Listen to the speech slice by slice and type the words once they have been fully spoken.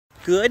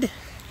Good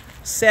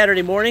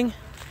Saturday morning.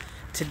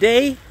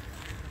 Today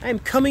I'm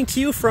coming to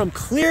you from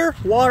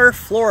Clearwater,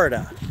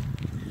 Florida.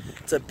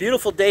 It's a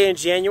beautiful day in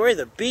January.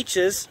 The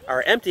beaches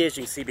are empty, as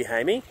you can see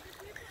behind me.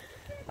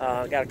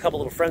 Got a couple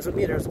little friends with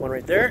me. There's one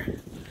right there.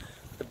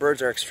 The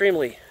birds are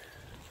extremely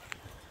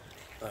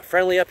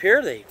friendly up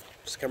here. They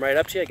just come right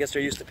up to you. I guess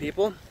they're used to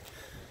people.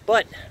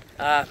 But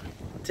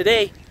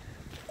today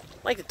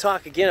I'd like to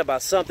talk again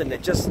about something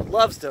that just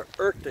loves to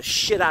irk the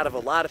shit out of a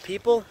lot of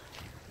people.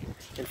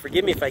 And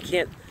forgive me if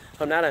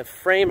I'm not on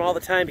frame all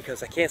the time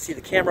because I can't see the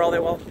camera all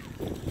that well.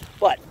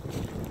 But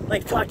I'd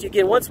like to talk to you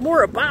again once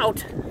more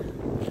about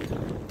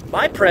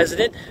my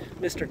president,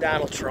 Mr.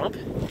 Donald Trump,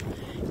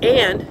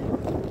 and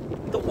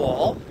the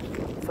wall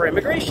for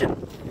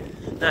immigration.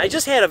 Now, I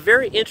just had a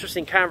very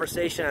interesting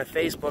conversation on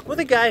Facebook with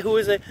a guy who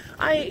is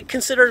I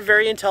consider a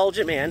very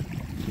intelligent man.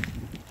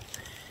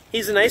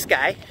 He's a nice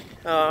guy.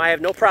 I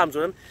have no problems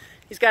with him.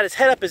 He's got his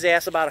head up his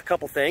ass about a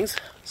couple things,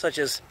 such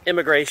as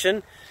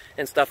immigration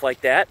and stuff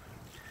like that.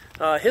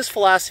 His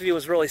philosophy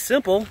was really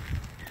simple.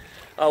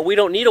 We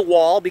don't need a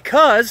wall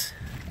because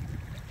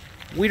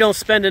we don't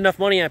spend enough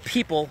money on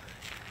people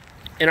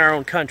in our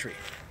own country.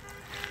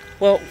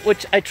 Well,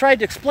 which I tried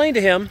to explain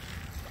to him,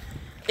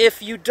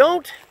 if you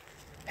don't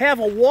have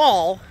a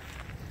wall,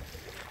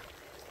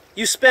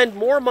 you spend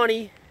more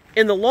money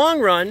in the long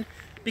run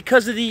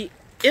because of the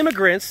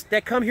immigrants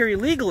that come here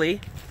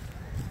illegally.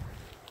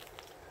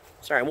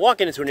 Sorry, I'm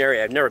walking into an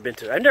area I've never been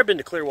to. I've never been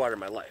to Clearwater in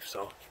my life,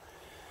 so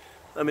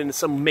I'm in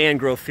some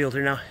mangrove field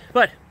here now.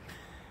 But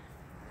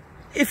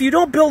if you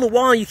don't build a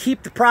wall and you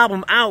keep the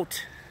problem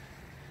out,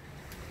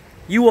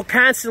 you will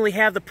constantly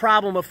have the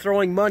problem of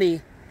throwing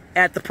money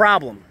at the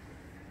problem.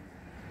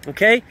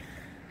 Okay?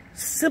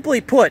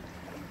 Simply put,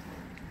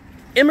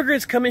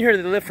 immigrants come in here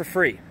to live for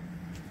free.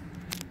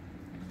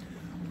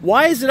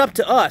 Why is it up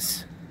to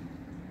us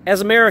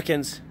as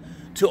Americans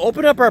to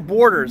open up our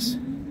borders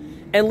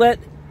and let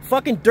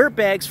fucking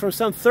dirtbags from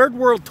some third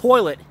world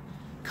toilet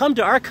come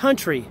to our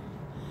country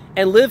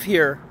and live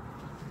here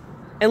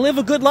and live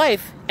a good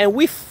life, and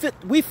we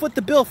foot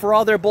the bill for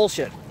all their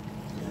bullshit?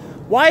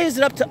 Why is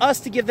it up to us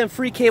to give them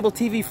free cable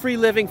TV, free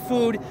living,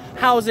 food,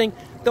 housing,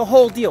 the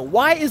whole deal?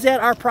 Why is that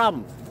our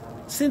problem?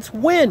 Since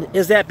when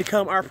has that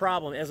become our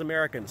problem as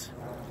Americans?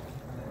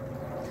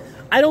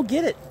 I don't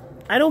get it.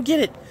 I don't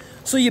get it.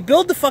 So you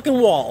build the fucking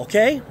wall,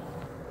 okay?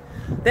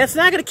 That's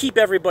not going to keep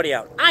everybody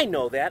out. I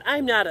know that.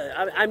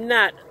 I'm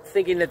not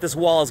thinking that this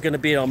wall is going to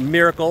be a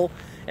miracle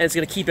and it's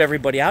going to keep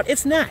everybody out.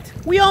 It's not.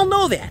 We all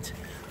know that.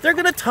 They're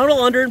going to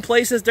tunnel under in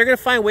places. They're going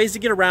to find ways to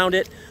get around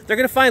it. They're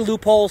going to find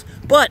loopholes.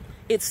 But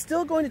it's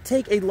still going to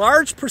take a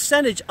large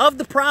percentage of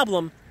the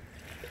problem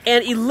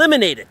and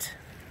eliminate it.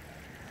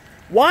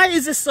 Why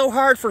is this so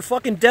hard for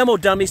fucking demo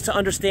dummies to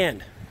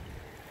understand?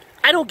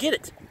 I don't get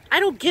it. I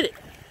don't get it.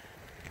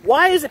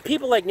 Why is it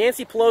people like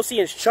Nancy Pelosi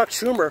and Chuck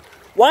Schumer,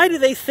 why do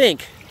they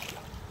think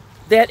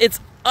that it's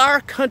our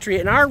country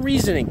and our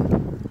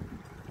reasoning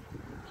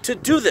to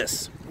do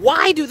this?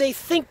 Why do they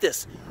think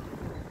this?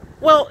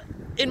 Well,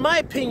 in my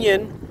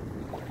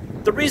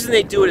opinion, the reason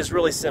they do it is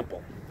really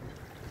simple.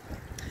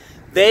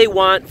 They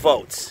want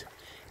votes.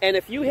 And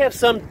if you have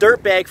some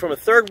dirtbag from a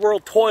third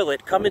world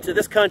toilet come into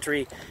this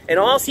country and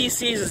all he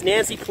sees is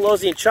Nancy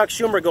Pelosi and Chuck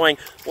Schumer going,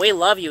 "We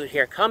love you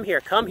here, come here,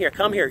 come here,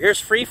 come here,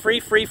 here's free, free,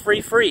 free,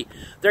 free, free,"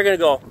 they're going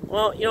to go,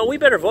 well, you know, we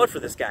better vote for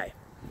this guy.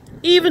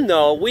 Even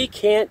though we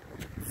can't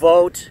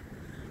vote,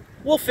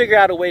 we'll figure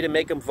out a way to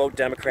make them vote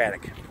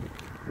Democratic.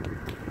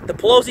 The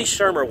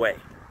Pelosi-Schumer way,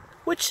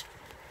 which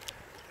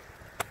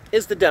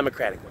is the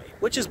Democratic way,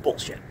 which is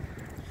bullshit.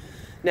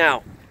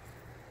 Now,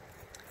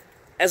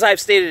 as I've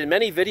stated in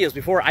many videos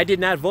before, I did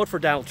not vote for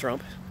Donald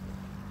Trump.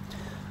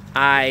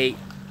 I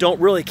don't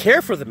really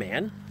care for the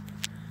man.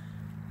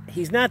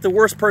 He's not the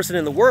worst person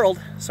in the world.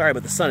 Sorry,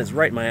 but the sun is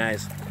right in my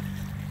eyes.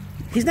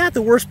 He's not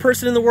the worst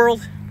person in the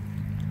world.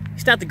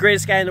 He's not the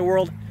greatest guy in the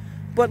world.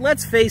 But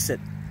let's face it,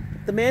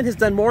 the man has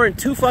done more in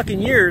 2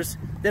 fucking years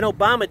than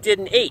Obama did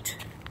in 8.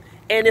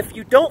 And if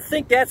you don't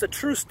think that's a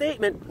true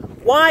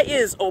statement, why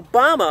is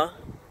Obama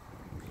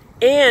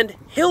and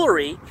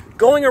Hillary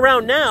going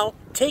around now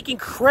taking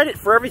credit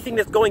for everything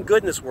that's going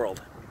good in this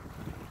world?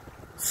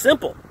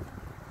 Simple.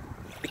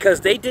 Because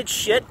they did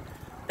shit.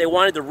 They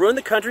wanted to ruin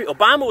the country.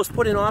 Obama was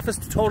put in office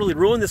to totally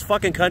ruin this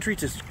fucking country,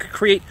 to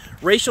create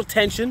racial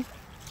tension,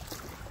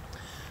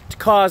 to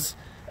cause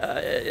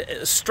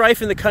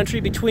strife in the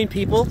country between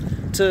people,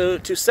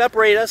 to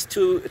separate us,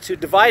 to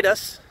divide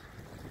us.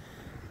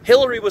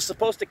 Hillary was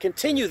supposed to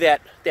continue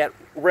that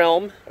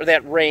realm, or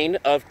that reign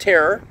of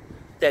terror,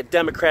 that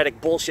Democratic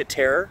bullshit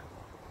terror.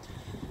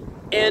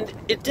 And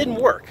it didn't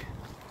work.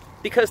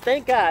 Because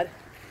thank God,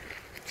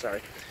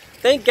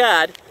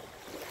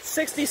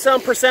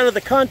 60-some% of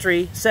the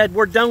country said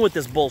we're done with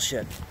this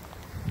bullshit.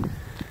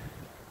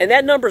 And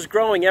that number's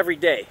growing every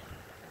day.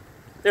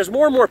 There's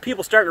more and more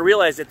people starting to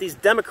realize that these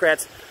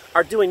Democrats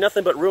are doing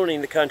nothing but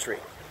ruining the country.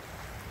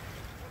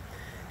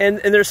 And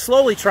they're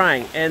slowly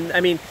trying. And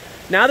I mean,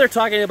 now they're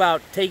talking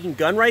about taking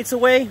gun rights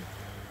away.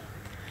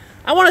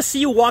 I want to see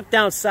you walk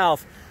down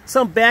south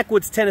some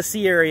backwoods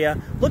Tennessee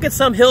area, look at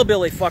some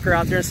hillbilly fucker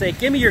out there and say,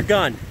 give me your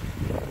gun.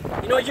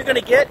 You know what you're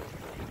gonna get?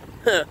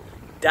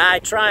 Die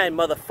trying,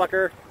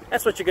 motherfucker.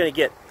 That's what you're gonna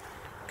get.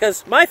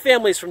 Because my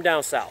family's from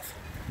down south.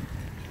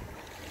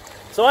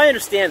 So I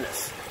understand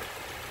this.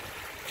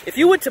 If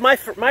you went to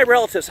my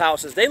relatives'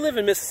 houses, they live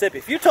in Mississippi.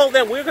 If you told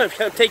them we're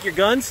gonna take your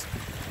guns,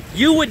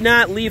 you would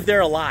not leave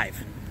there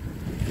alive.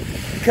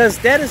 Because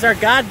that is our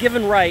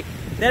God-given right.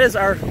 That is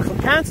our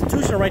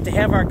constitutional right to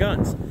have our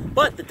guns.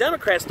 But the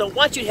Democrats don't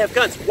want you to have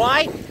guns.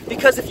 Why?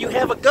 Because if you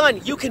have a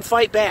gun, you can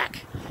fight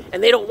back.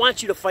 And they don't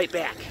want you to fight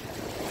back.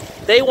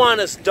 They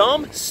want us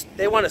dumb.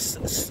 They want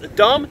us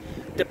dumb,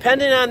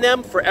 dependent on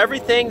them for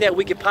everything that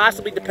we could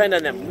possibly depend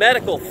on them.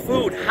 Medical,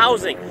 food,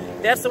 housing.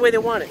 That's the way they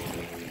want it.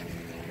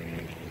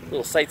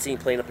 Little sightseeing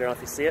plane up there, I don't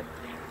know if you see it.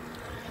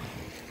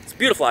 It's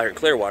beautiful out here in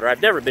Clearwater.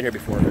 I've never been here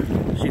before.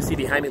 As you can see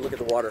behind me, look at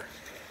the water.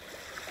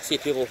 See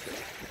people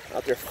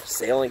out there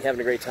sailing,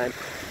 having a great time.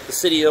 The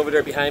city over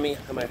there behind me,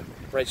 on my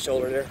right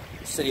shoulder there,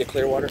 the city of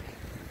Clearwater.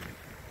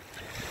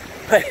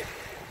 But,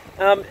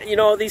 you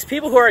know, these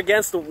people who are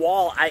against the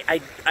wall, I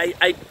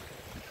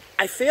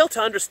fail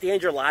to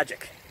understand your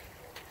logic.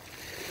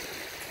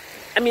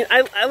 I mean,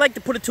 I like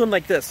to put it to them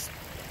like this.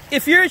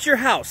 If you're at your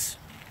house,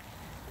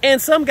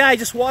 and some guy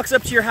just walks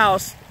up to your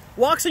house,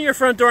 walks in your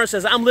front door and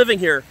says, I'm living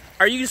here,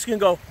 are you just going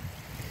to go,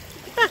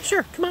 yeah,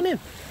 sure, come on in.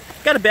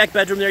 Got a back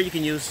bedroom there you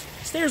can use.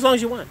 Stay here as long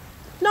as you want.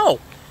 No.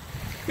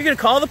 You're going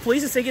to call the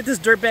police and say, get this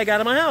dirtbag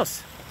out of my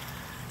house.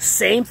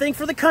 Same thing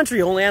for the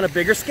country, only on a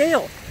bigger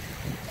scale.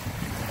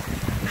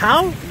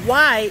 How,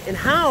 why, and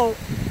how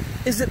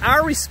is it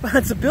our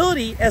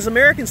responsibility as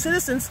American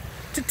citizens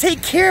to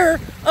take care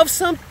of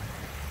some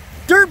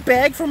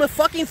dirtbag from a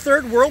fucking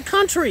third world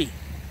country?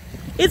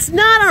 It's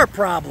not our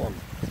problem.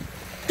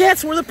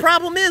 That's where the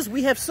problem is.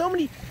 We have so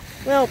many,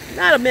 well,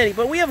 not many,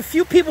 but we have a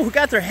few people who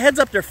got their heads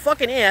up their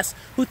fucking ass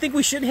who think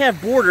we shouldn't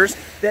have borders,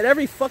 that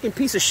every fucking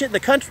piece of shit in the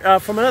country,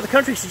 from another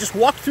country should just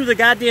walk through the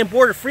goddamn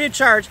border free of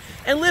charge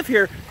and live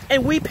here,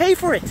 and we pay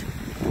for it.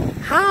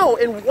 How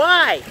and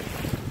why?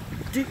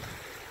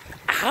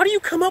 How do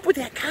you come up with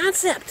that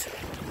concept?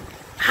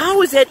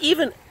 How is that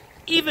even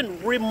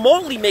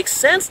remotely makes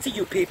sense to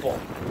you people?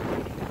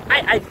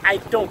 I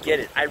don't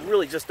get it. I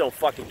really just don't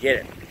fucking get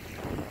it.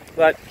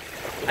 But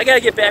I gotta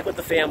get back with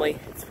the family.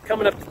 It's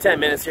coming up to 10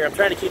 minutes here. I'm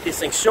trying to keep these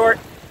things short.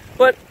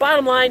 But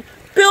bottom line,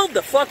 build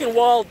the fucking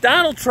wall.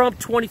 Donald Trump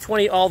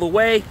 2020 all the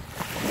way.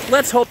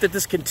 Let's hope that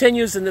this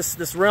continues in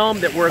this realm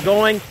that we're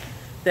going,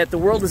 that the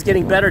world is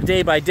getting better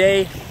day by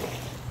day.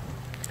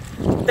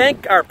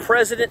 Thank our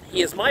president.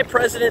 He is my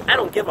president. I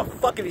don't give a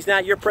fuck if he's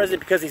not your president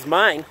because he's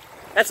mine.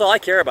 That's all I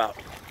care about.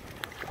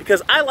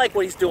 Because I like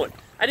what he's doing.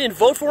 I didn't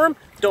vote for him,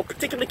 don't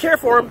particularly care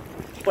for him,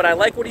 but I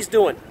like what he's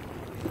doing.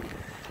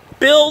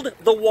 Build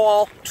the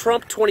wall,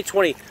 Trump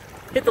 2020.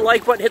 Hit the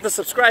like button, hit the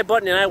subscribe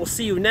button, and I will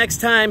see you next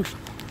time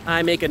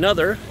I make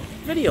another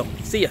video.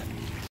 See ya.